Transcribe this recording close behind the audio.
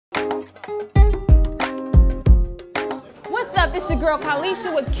What's up? This your girl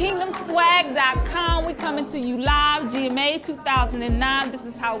Calisha with KingdomSwag.com. We coming to you live, GMA 2009. This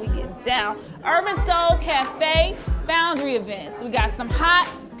is how we get down. Urban Soul Cafe Foundry events. We got some hot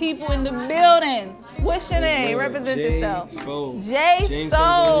people in the building. What's your name? Represent yourself. JSOUL.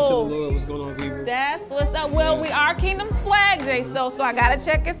 JSOUL. What's going on, people? That's what's up. Well, we are Kingdom Swag, JSOUL, so I gotta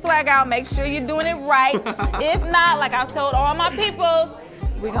check your swag out. Make sure you're doing it right. If not, like I've told all my peoples,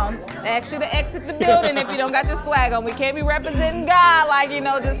 we're gonna ask you to exit the building if you don't got your swag on. We can't be representing God like, you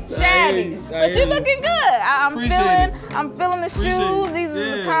know, just shabby. But you're looking good. I'm feeling the shoes. These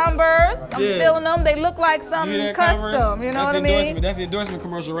are the Converse. I'm feeling them. They look like something custom. You know what I mean? That's the endorsement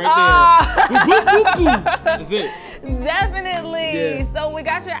commercial right there. That's it. Definitely. Yeah. So we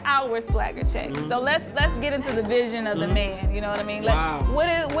got your outward swagger check. So let's get into the vision of the man. You know what I mean?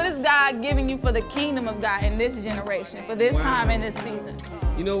 What is God giving you for the kingdom of God in this generation, for this time in this season?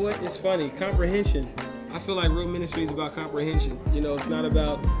 You know what? It's funny. Comprehension. I feel like real ministry is about comprehension. You know, it's not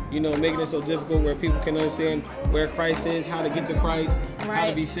about, you know, making it so difficult where people can understand where Christ is, how to get to Christ, how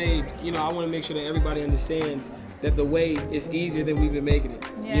to be saved. You know, I want to make sure that everybody understands that the way is easier than we've been making it.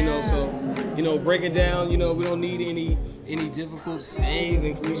 Yeah. You know, so, you know, break it down, you know, we don't need any difficult sayings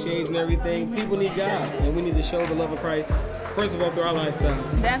and cliches and everything. People need God, and we need to show the love of Christ, first of all, through our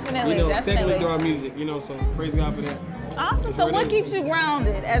lifestyles. Definitely, you know, secondly, through our music, you know, so praise God for that. Awesome. So what keeps you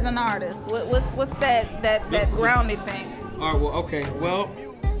grounded as an artist? What's that grounded thing? All right, well, okay. Well,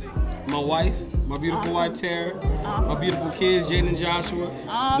 my wife, my beautiful wife, Tara, my beautiful kids, Jaden and Joshua,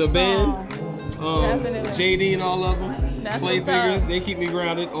 the band, JD and all of them, play figures. They keep me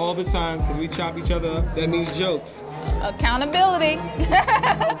grounded all the time because we chop each other up. That means jokes. Accountability.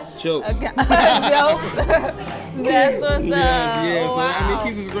 Jokes. Jokes. That's what's up. Yeah. Oh, so I mean, it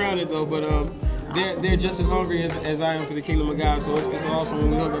keeps us grounded though, but they're just as hungry as I am for the kingdom of God. So it's awesome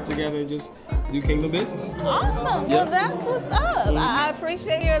when we hook up together and just do kingdom business. Awesome. Well, that's what's up. I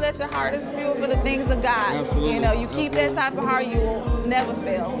appreciate hearing that your heart is fueled for the things of God. Absolutely. You know, you keep that type of heart, you will never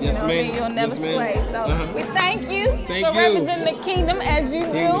fail. Yes, you know what I mean? You'll never sway. So we thank you for representing the kingdom as you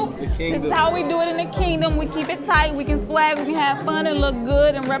do. This is how we do it in the kingdom. We keep it tight. We can swag. We can have fun and look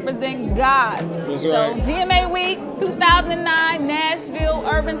good and represent God. That's right. So GMA Week 2009, Nashville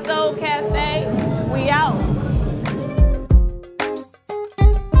Urban Soul Cafe.